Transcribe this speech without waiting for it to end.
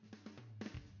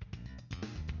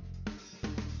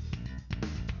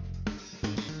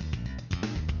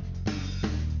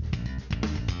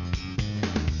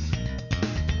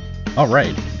All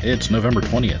right, it's November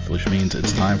 20th, which means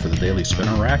it's time for the Daily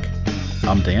Spinner Rack.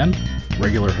 I'm Dan,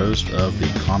 regular host of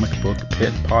the Comic Book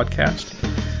Pit podcast,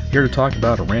 here to talk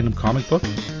about a random comic book.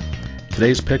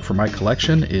 Today's pick for my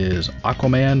collection is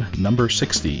Aquaman number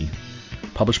 60,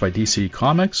 published by DC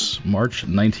Comics, March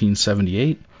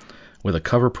 1978, with a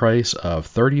cover price of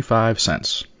 35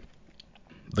 cents.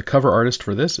 The cover artist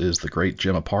for this is the great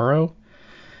Jim Aparo,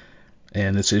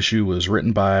 and this issue was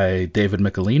written by David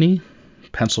Michelinie,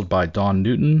 penciled by Don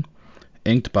Newton,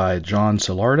 inked by John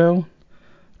Cilardo,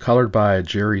 colored by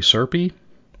Jerry Serpe,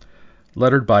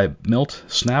 lettered by Milt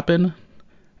Snapin,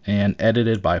 and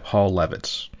edited by Paul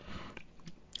Levitz.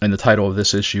 And the title of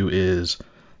this issue is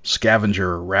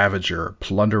Scavenger, Ravager,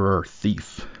 Plunderer,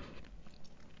 Thief.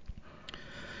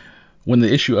 When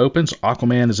the issue opens,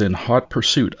 Aquaman is in hot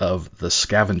pursuit of the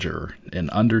Scavenger, an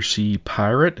undersea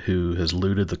pirate who has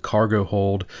looted the cargo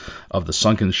hold of the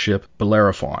sunken ship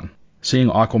Bellerophon. Seeing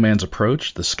Aquaman's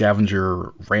approach, the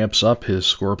Scavenger ramps up his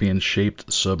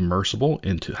scorpion-shaped submersible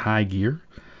into high gear.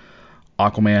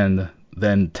 Aquaman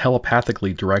then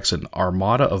telepathically directs an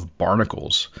armada of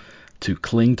barnacles to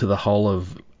cling to the hull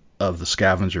of the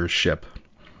Scavenger's ship.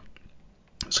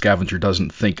 Scavenger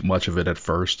doesn't think much of it at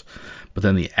first, but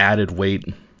then the added weight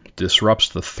disrupts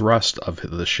the thrust of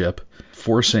the ship,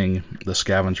 forcing the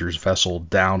Scavenger's vessel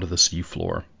down to the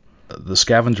seafloor. The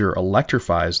Scavenger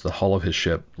electrifies the hull of his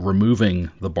ship, removing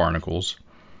the barnacles.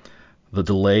 The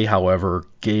delay, however,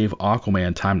 gave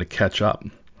Aquaman time to catch up.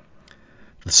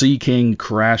 The Sea King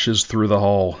crashes through the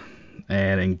hull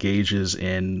and engages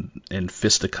in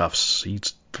fisticuffs.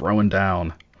 He's throwing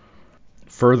down.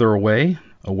 Further away,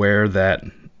 aware that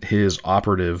his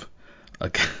operative,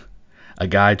 a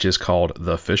guy just called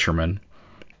the Fisherman,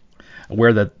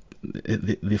 aware that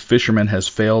the Fisherman has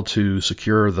failed to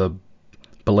secure the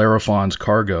Bellerophon's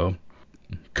cargo,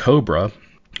 Cobra.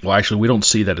 Well, actually, we don't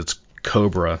see that it's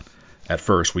Cobra at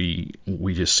first. We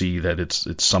just see that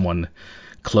it's someone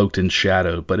cloaked in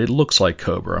shadow, but it looks like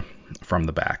Cobra from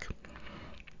the back.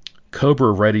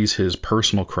 Cobra readies his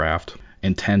personal craft,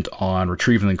 intent on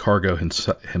retrieving the cargo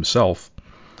himself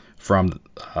from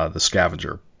the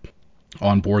Scavenger.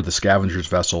 On board the Scavenger's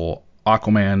vessel,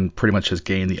 Aquaman pretty much has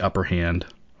gained the upper hand.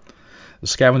 The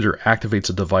Scavenger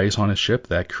activates a device on his ship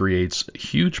that creates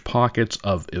huge pockets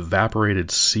of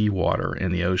evaporated seawater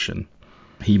in the ocean.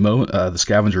 The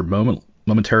Scavenger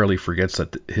momentarily forgets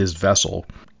that his vessel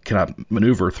cannot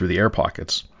maneuver through the air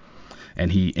pockets,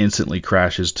 and he instantly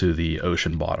crashes to the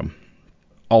ocean bottom.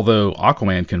 Although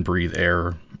Aquaman can breathe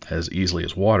air as easily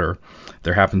as water,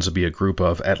 there happens to be a group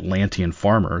of Atlantean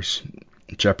farmers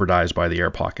jeopardized by the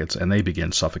air pockets, and they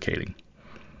begin suffocating.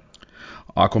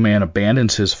 Aquaman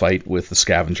abandons his fight with the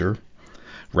Scavenger,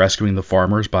 rescuing the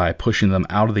farmers by pushing them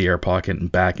out of the air pocket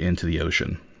and back into the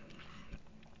ocean.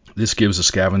 This gives the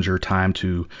Scavenger time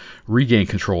to regain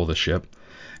control of the ship,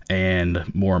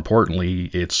 and more importantly,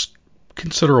 its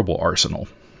considerable arsenal.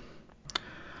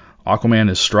 Aquaman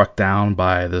is struck down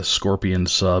by the Scorpion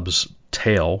sub's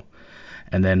tail,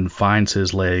 and then finds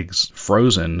his legs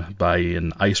frozen by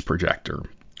an ice projector.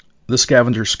 The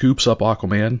Scavenger scoops up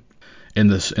Aquaman in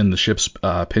the ship's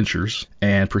pincers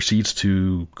and proceeds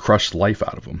to crush life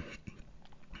out of him.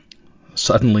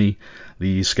 Suddenly,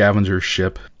 the Scavenger's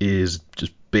ship is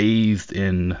just bathed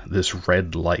in this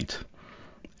red light,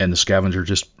 and the Scavenger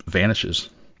just vanishes.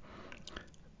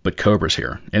 But Cobra's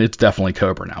here, and it's definitely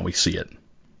Cobra now. We see it.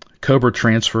 Cobra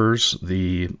transfers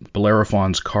the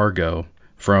Bellerophon's cargo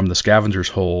from the Scavenger's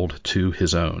hold to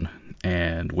his own,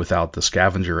 and without the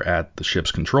Scavenger at the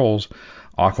ship's controls,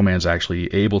 Aquaman's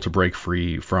actually able to break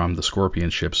free from the Scorpion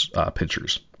ship's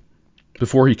pincers.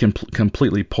 Before he can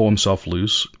completely pull himself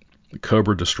loose,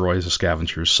 Cobra destroys the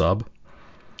Scavenger's sub.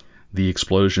 The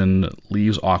explosion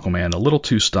leaves Aquaman a little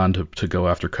too stunned to go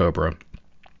after Cobra,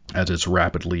 as it's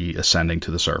rapidly ascending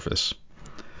to the surface.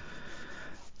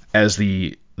 As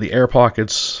the air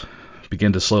pockets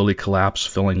begin to slowly collapse,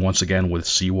 filling once again with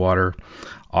seawater,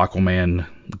 Aquaman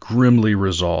grimly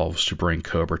resolves to bring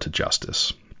Cobra to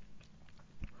justice.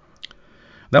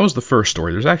 That was the first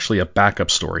story. There's actually a backup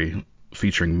story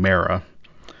featuring Mera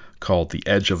called The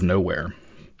Edge of Nowhere.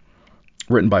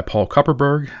 Written by Paul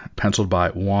Kupperberg, penciled by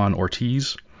Juan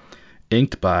Ortiz,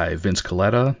 inked by Vince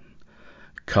Colletta,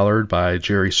 colored by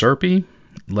Jerry Serpe,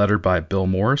 lettered by Bill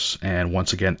Morse, and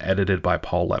once again edited by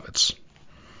Paul Levitz.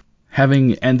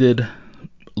 Having ended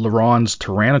Laron's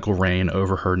tyrannical reign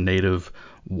over her native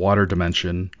water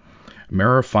dimension,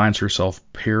 Mera finds herself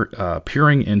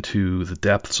peering into the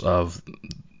depths of,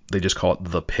 they just call it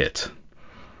the pit.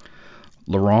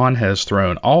 Laron has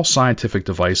thrown all scientific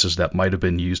devices that might have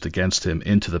been used against him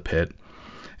into the pit,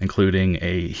 including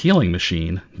a healing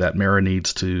machine that Mera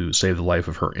needs to save the life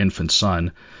of her infant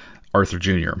son, Arthur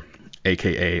Jr.,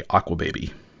 aka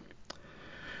Aquababy.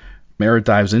 Mera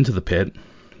dives into the pit,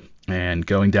 and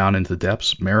going down into the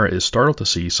depths, Mera is startled to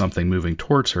see something moving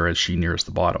towards her as she nears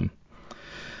the bottom.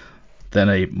 Then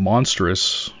a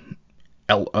monstrous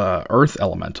earth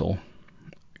elemental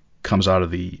comes out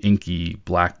of the inky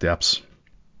black depths.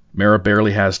 Mera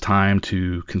barely has time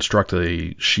to construct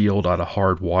a shield out of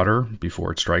hard water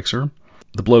before it strikes her.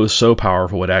 The blow is so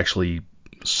powerful it actually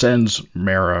sends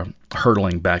Mera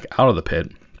hurtling back out of the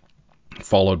pit,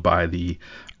 followed by the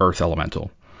earth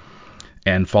elemental.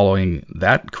 And following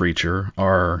that creature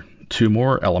are two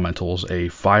more elementals, a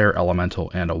fire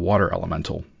elemental and a water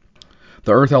elemental.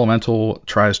 The earth elemental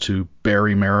tries to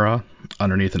bury Mera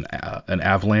underneath an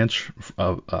avalanche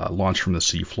launched from the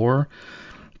seafloor,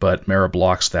 but Mera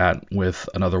blocks that with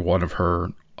another one of her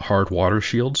hard water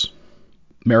shields.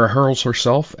 Mera hurls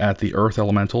herself at the earth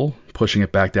elemental, pushing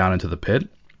it back down into the pit,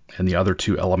 and the other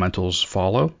two elementals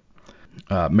follow.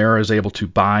 Mera is able to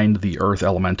bind the earth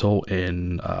elemental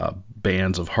in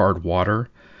bands of hard water,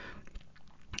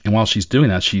 and while she's doing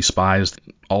that, she spies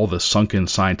all the sunken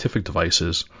scientific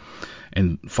devices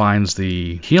and finds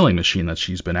the healing machine that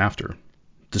she's been after.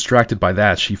 Distracted by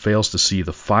that, she fails to see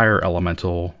the fire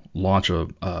elemental launch a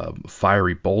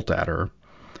fiery bolt at her.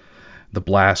 The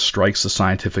blast strikes the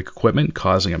scientific equipment,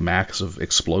 causing a massive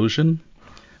explosion,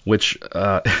 which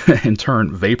in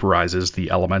turn vaporizes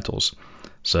the elementals.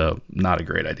 So, not a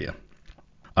great idea.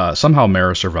 Somehow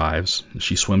Mera survives.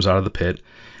 She swims out of the pit,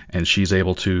 and she's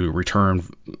able to return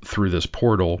through this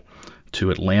portal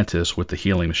to Atlantis with the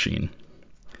healing machine.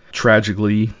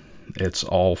 Tragically, it's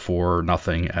all for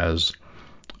nothing, as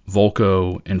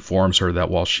Volko informs her that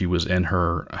while she was in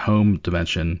her home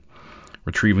dimension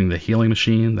retrieving the healing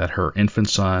machine, that her infant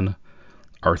son,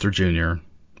 Arthur Jr.,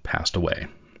 passed away.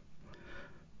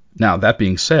 Now, that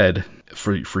being said,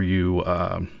 for you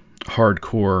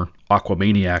hardcore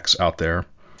Aquamaniacs out there,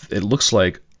 it looks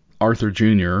like Arthur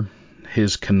Jr.,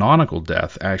 his canonical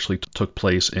death actually took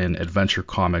place in Adventure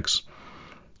Comics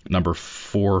number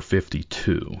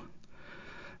 452.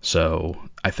 So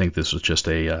I think this was just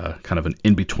a kind of an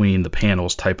in-between the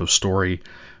panels type of story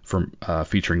from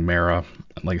featuring Mera,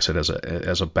 like I said,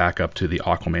 as a backup to the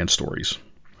Aquaman stories.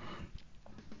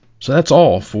 So that's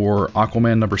all for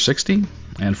Aquaman number 60,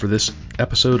 and for this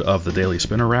episode of the Daily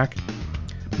Spinner Rack.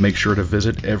 Make sure to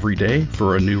visit every day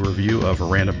for a new review of a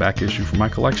random back issue from my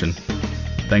collection.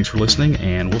 Thanks for listening,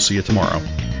 and we'll see you tomorrow.